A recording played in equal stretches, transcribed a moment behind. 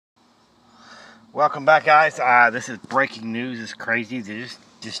Welcome back, guys. This is breaking news. It's crazy.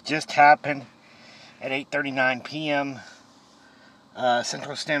 This just happened at 8:39 p.m.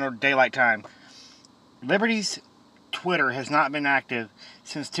 Central Standard Daylight Time. Liberty's Twitter has not been active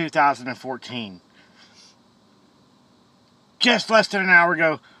since 2014. Just less than an hour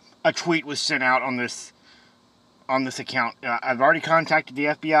ago, a tweet was sent out on this account. I've already contacted the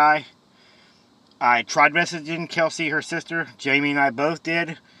FBI. I tried messaging Kelsey, her sister. Jamie and I both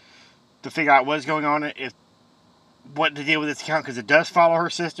did, to figure out what's going on, what to deal with this account, because it does follow her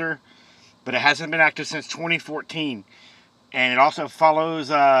sister, but it hasn't been active since 2014, and it also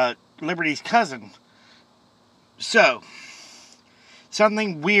follows Liberty's cousin. So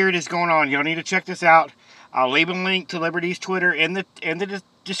something weird is going on. Y'all need to check this out. I'll leave a link to Liberty's Twitter in the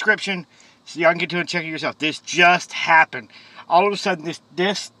description, so y'all can get to it and check it yourself. This just happened. All of a sudden,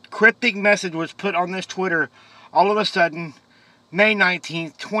 this cryptic message was put on this Twitter. All of a sudden, May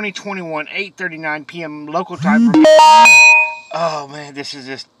 19th, 2021, 8:39 p.m. local time. Oh man, this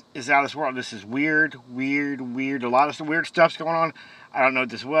is out of this world. This is weird. A lot of weird stuff's going on. I don't know what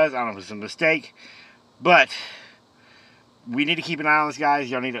this was. I don't know if it's a mistake. But we need to keep an eye on this, guys.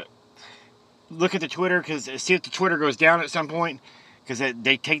 Y'all need to look at the Twitter, see if the Twitter goes down at some point. Because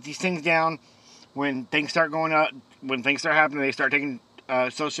they take these things down when things start going up. When things start happening, they start taking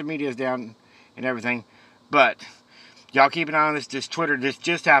social medias down and everything. But y'all keep an eye on this Twitter. This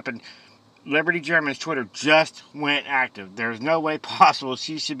just happened. Liberty German's Twitter just went active. There's no way possible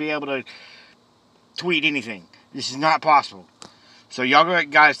she should be able to tweet anything. This is not possible. So y'all go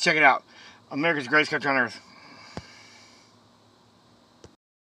ahead, guys, check it out. America's greatest country on earth.